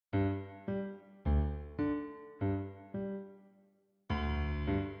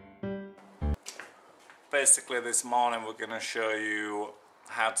basically this morning we're going to show you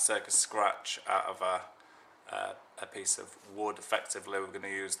how to take a scratch out of a piece of wood. Effectively we're going to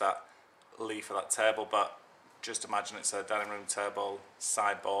use that leaf of that table, but just imagine it's a dining room table,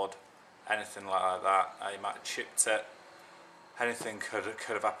 sideboard, anything like that. You might have chipped it. Anything could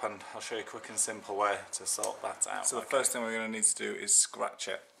have happened. I'll show you a quick and simple way to sort that out. So the first thing we're going to need to do is scratch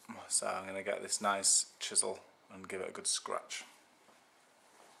it. So I'm going to get this nice chisel and give it a good scratch.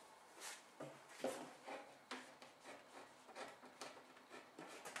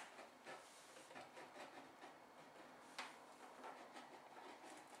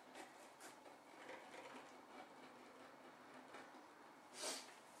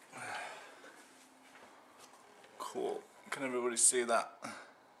 Cool. Can everybody see that?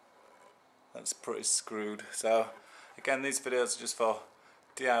 That's pretty screwed. So again, these videos are just for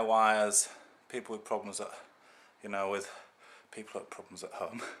DIYers, people with problems at, with people with problems at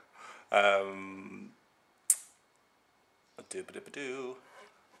home.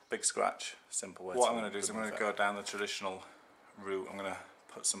 Big scratch, simple way. What I'm going to do is I'm going to go down the traditional route. I'm going to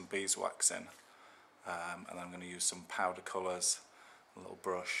put some beeswax in, and then I'm going to use some powder colours, a little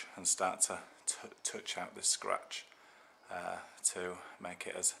brush, and start to touch out this scratch to make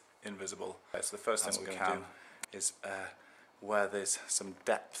it as invisible. Okay, so the first thing we're going to do is where there's some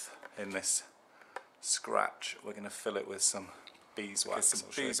depth in this scratch, we're going to fill it with some beeswax. Some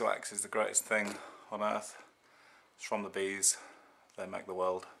beeswax is the greatest thing on earth. It's from the bees. They make the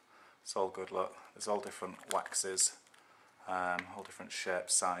world. It's all good. Look, there's all different waxes, all different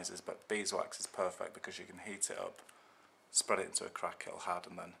shapes, sizes, but beeswax is perfect because you can heat it up, spread it into a crack, it'll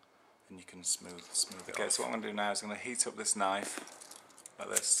harden then, and you can smooth it off. So what I'm going to do now is I'm going to heat up this knife like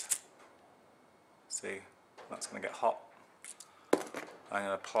this. See, that's going to get hot. I'm going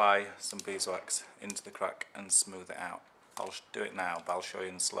to apply some beeswax into the crack and smooth it out. I'll do it now, but I'll show you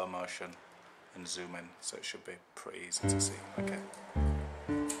in slow motion and zoom in, so it should be pretty easy to see. Okay.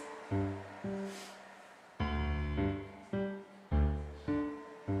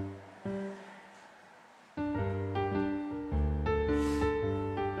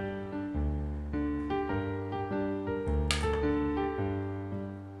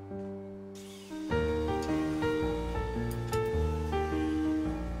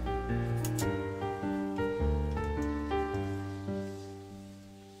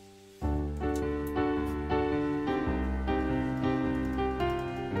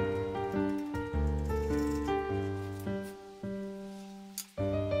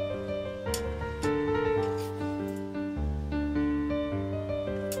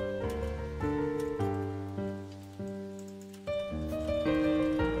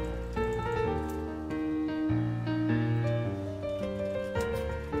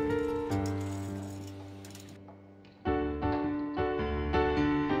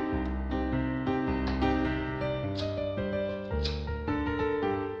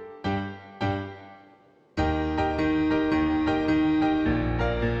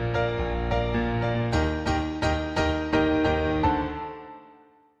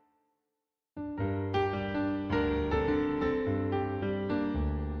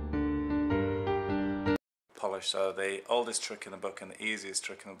 Polish. So the oldest trick in the book and the easiest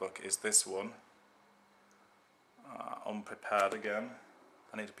trick in the book is this one. Unprepared again.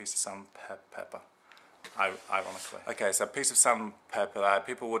 I need a piece of sandpaper, ironically. Okay, so a piece of sandpaper there.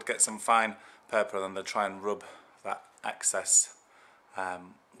 People would get some fine paper and then they'd try and rub that excess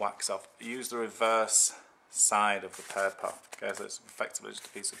wax off. Use the reverse side of the paper. Okay, so it's effectively just a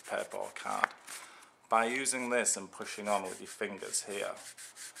piece of paper or card. By using this and pushing on with your fingers here,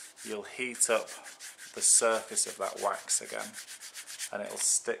 you'll heat up the surface of that wax again, and it'll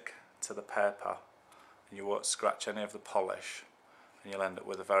stick to the paper, and you won't scratch any of the polish, and you'll end up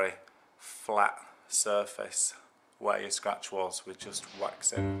with a very flat surface where your scratch was with just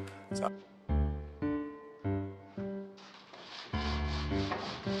wax in.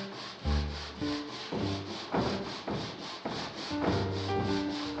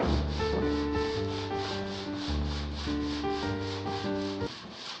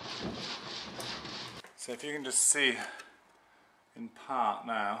 So if you can just see in part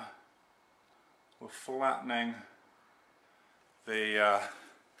now, we're flattening the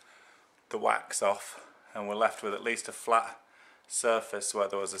wax off, and we're left with at least a flat surface where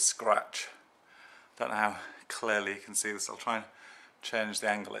there was a scratch. Don't know how clearly you can see this. I'll try and change the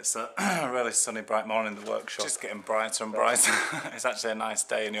angle. It's a really sunny, bright morning in the workshop. Just getting brighter and brighter. It's actually a nice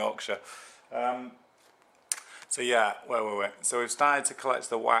day in Yorkshire. So yeah, where were we? So we've started to collect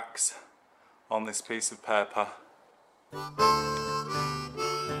the wax on this piece of paper.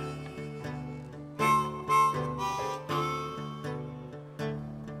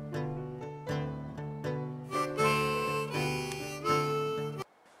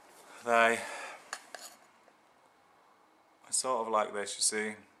 They are sort of like this, you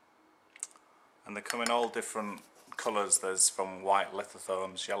see, and they come in all different colours. There's from white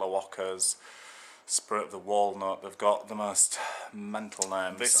lithosomes, yellow ochres, Spirit of the Walnut. They've got the most mental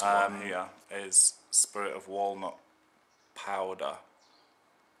names. This one here is Spirit of Walnut Powder,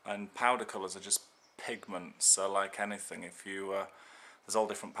 and powder colours are just pigments. So like anything, if you there's all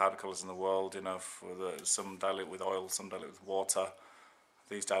different powder colours in the world, you know, some dilute with oil, some dilute with water.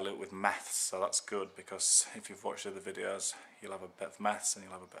 These dilute with meths, so that's good, because if you've watched other videos, you'll have a bit of meths and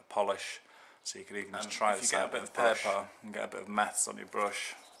you'll have a bit of polish. So you could even just try this out. If you get a bit of paper and get a bit of meths on your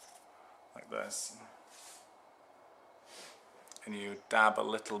brush, like this, and you dab a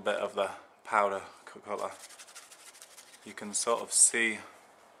little bit of the powder colour, you can sort of see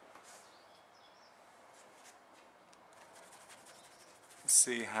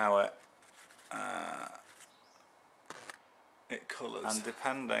how it colours, and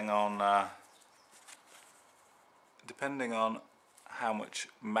depending on how much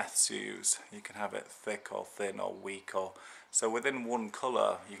meths you use, you can have it thick or thin or weak, or so within one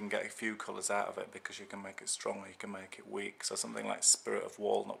colour you can get a few colours out of it, because you can make it strong or you can make it weak. So something like Spirit of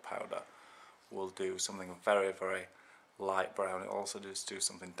Walnut Powder will do something very, very light brown. It also does do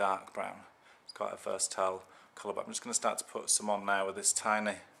something dark brown. It's quite a versatile colour. But I'm just going to start to put some on now with this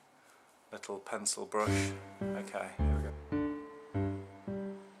tiny little pencil brush. Okay, here we go.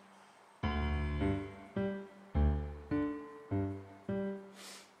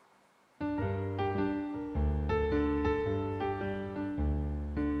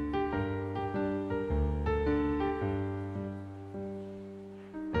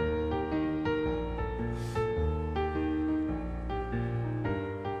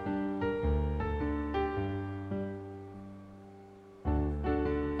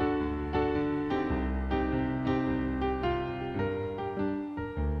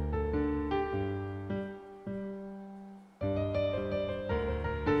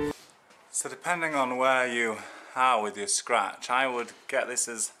 So depending on where you are with your scratch, I would get this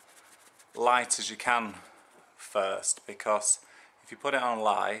as light as you can first, because if you put it on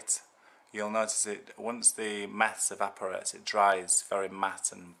light, you'll notice it, once the meths evaporates, it dries very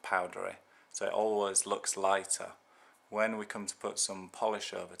matte and powdery, so it always looks lighter. When we come to put some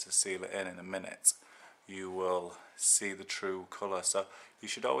polish over to seal it in a minute, you will see the true colour. So you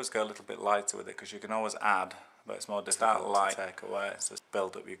should always go a little bit lighter with it, because you can always add, but it's more difficult to take away. So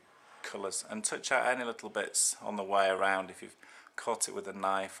build up your colours and touch out any little bits on the way around. If you've caught it with a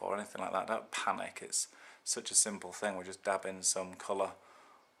knife or anything like that, don't panic. It's such a simple thing. We just dab in some colour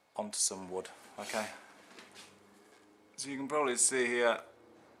onto some wood. Okay, so you can probably see here,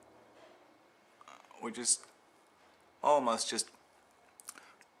 we're just almost just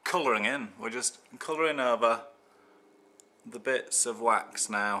colouring in. We're just colouring over the bits of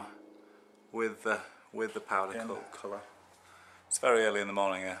wax now with the powder colour. It's very early in the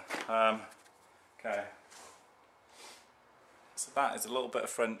morning here. Okay, so that is a little bit of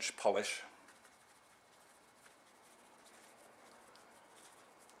French polish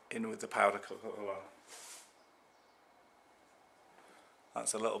in with the powder colour.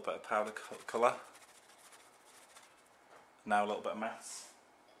 That's a little bit of powder colour. Now a little bit of meths.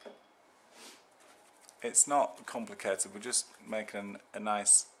 It's not complicated, we're just making a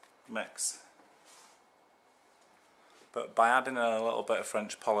nice mix. But by adding a little bit of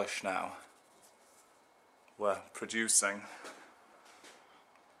French polish now, we're producing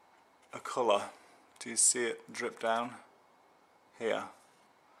a colour. Do you see it drip down here?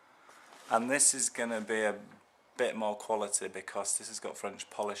 And this is going to be a bit more quality, because this has got French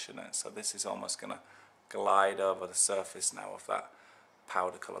polish in it, so this is almost going to glide over the surface now of that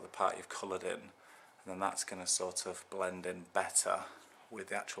powder colour, the part you've coloured in, and then that's going to sort of blend in better with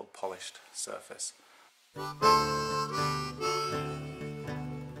the actual polished surface.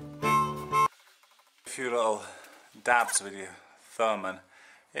 A few little dabs with your thumb, and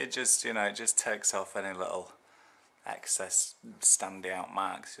it just, you know, it just takes off any little excess standing out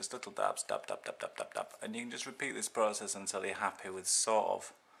marks. Just little dabs, dab, dab, dab, dab, dab, dab, and you can just repeat this process until you're happy with sort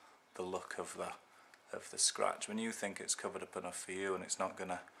of the look of the scratch. When you think it's covered up enough for you and it's not going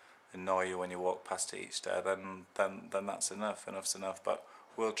to annoy you when you walk past it each day, then that's enough. Enough's enough. But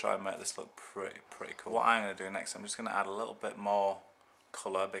we'll try and make this look pretty cool. What I'm going to do next, I'm just going to add a little bit more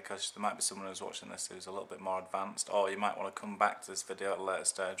colour, because there might be someone who's watching this who's a little bit more advanced, or you might want to come back to this video at a later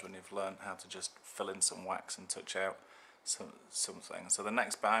stage when you've learned how to just fill in some wax and touch out something. So the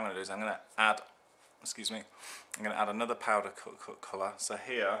next bit I'm going to do is I'm going to add, I'm going to add another powder colour. So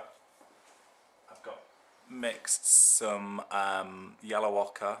here I've got mixed some yellow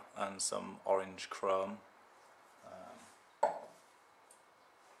ochre and some orange chrome,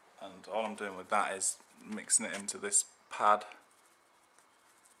 and all I'm doing with that is mixing it into this pad.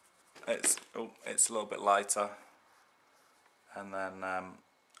 It's a little bit lighter, and then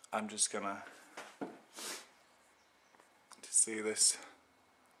I'm just gonna see this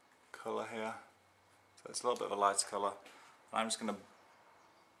colour here, so it's a little bit of a lighter colour. I'm just gonna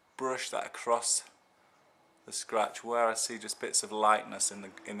brush that across the scratch where I see just bits of lightness in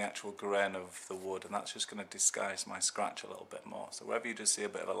the actual grain of the wood, and that's just going to disguise my scratch a little bit more. So wherever you just see a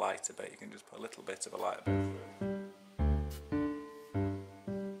bit of a lighter bit, you can just put a little bit of a lighter bit through it.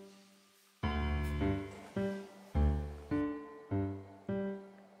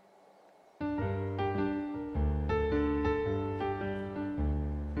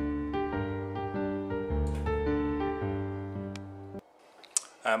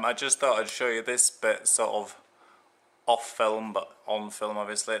 I just thought I'd show you this bit sort of off film, but on film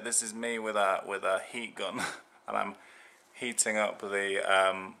obviously. This is me with a heat gun, and I'm heating up the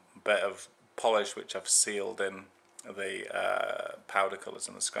bit of polish which I've sealed in the powder colours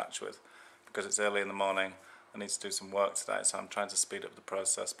and the scratch with, because it's early in the morning. I need to do some work today, so I'm trying to speed up the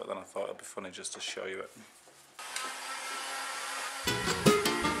process, but then I thought it'd be funny just to show you it.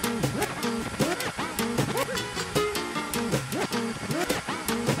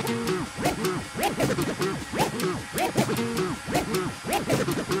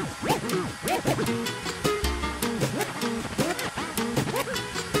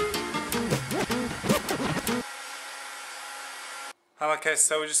 Okay,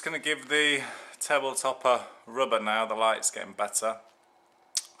 so we're just going to give the tabletop a rubber now. The light's getting better.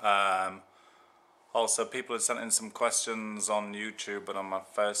 Also, people have sent in some questions on YouTube and on my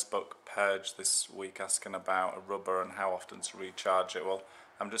Facebook page this week asking about a rubber and how often to recharge it. Well,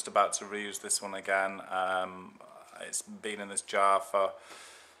 I'm just about to reuse this one again. It's been in this jar for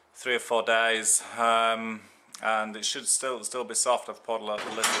 3 or 4 days, and it should still be soft. I've poured a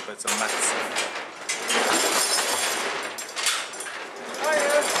little bit of medicine.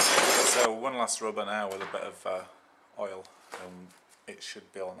 So one last rubber now with a bit of oil, and it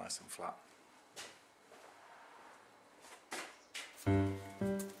should be all nice and flat.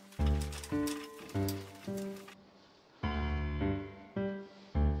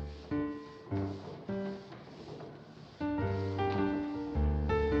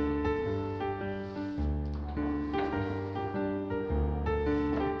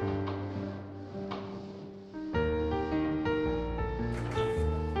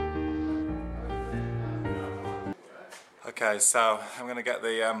 Okay, so I'm going to get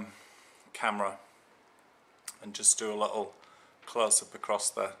the camera and just do a little close-up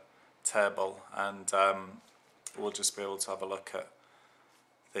across the table, and we'll just be able to have a look at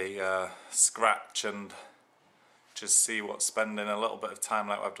the scratch and just see what spending a little bit of time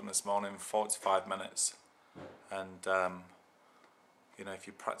like I've done this morning, 45 minutes. And you know, if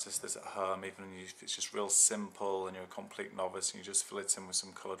you practice this at home, even if it's just real simple and you're a complete novice and you just fill it in with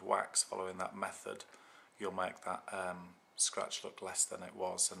some coloured wax following that method, you'll make that scratch look less than it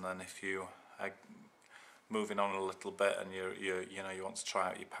was. And then if you are moving on a little bit and you want to try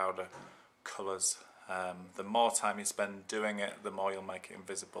out your powder colours, the more time you spend doing it, the more you'll make it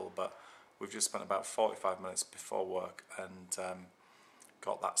invisible. But we've just spent about 45 minutes before work and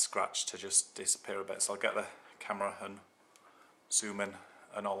got that scratch to just disappear a bit. So I'll get the camera and zoom in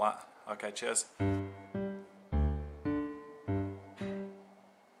and all that. Okay, cheers.